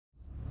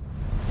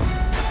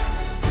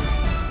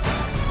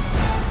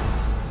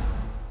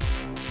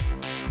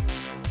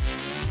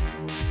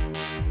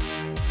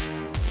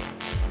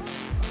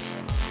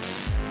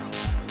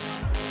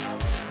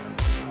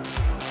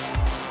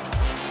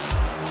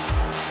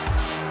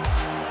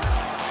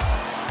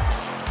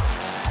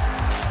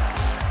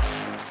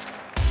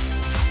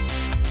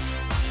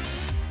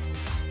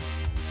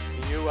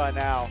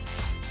now.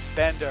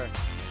 Bender,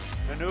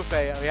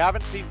 Anufe. We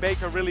haven't seen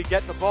Baker really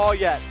get the ball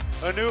yet.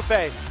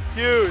 Anufe,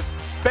 Hughes,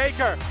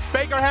 Baker.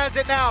 Baker has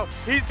it now.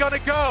 He's gonna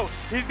go.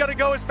 He's gonna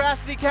go as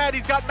fast as he can.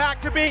 He's got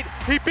Mac to beat.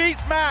 He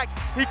beats Mac.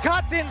 He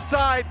cuts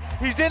inside.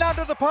 He's in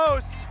under the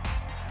post.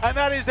 And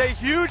that is a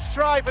huge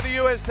try for the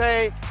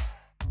USA.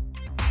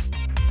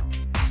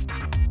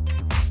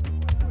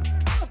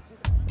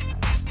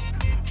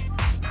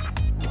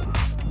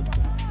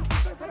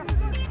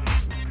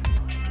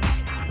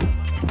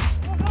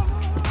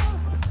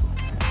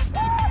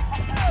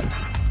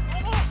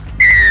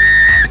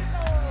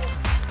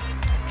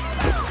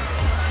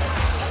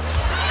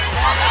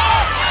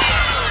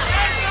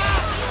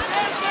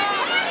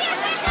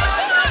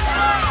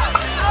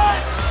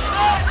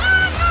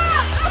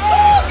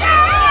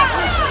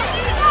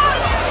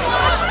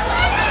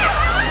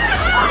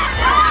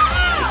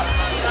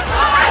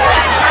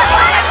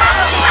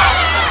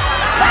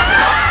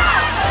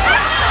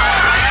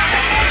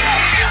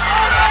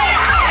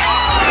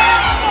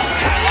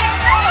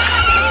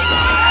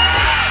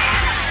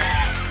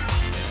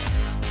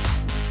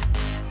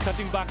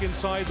 Cutting back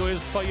inside though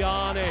is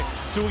Fayane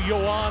to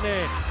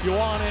Ioane.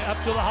 Ioane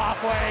up to the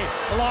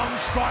halfway, long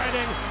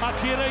striding.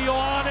 Akira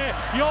Ioane.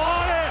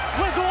 Ioane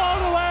will go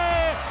all the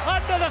way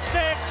under the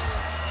sticks.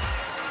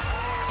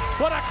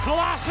 What a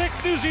classic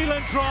New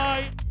Zealand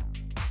try.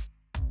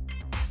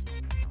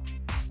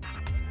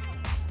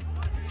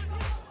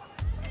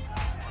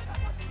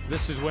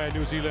 This is where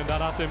New Zealand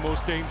are at their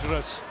most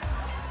dangerous.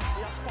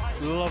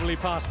 Lovely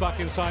pass back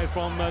inside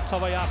from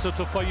Tawayasa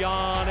to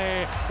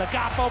Fayane. The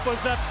gap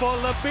opens up for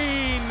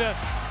Levine.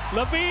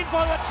 Levine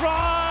for the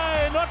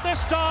try, not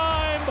this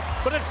time,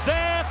 but it's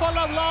there for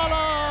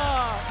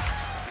Lalala.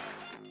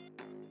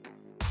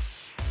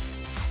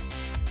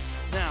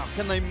 Now,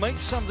 can they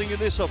make something of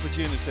this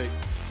opportunity?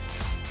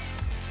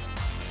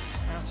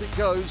 Out it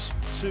goes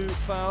to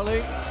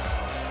Fowley.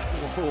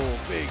 Oh,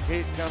 big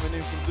hit coming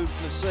in from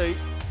Duplessis.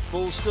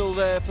 Ball still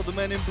there for the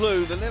men in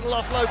blue. The little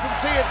offload from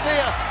Tia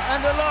Tia.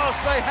 And at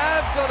last they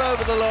have got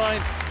over the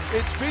line.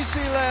 It's BC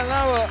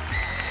Lealaua.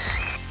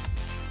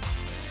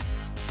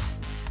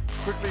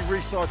 Quickly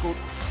recycled.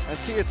 And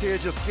Tia Tia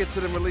just gets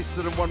it and releases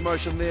it in one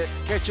motion there.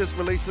 Catches,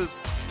 releases.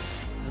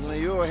 And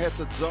Leua had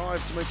to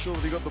dive to make sure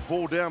that he got the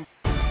ball down.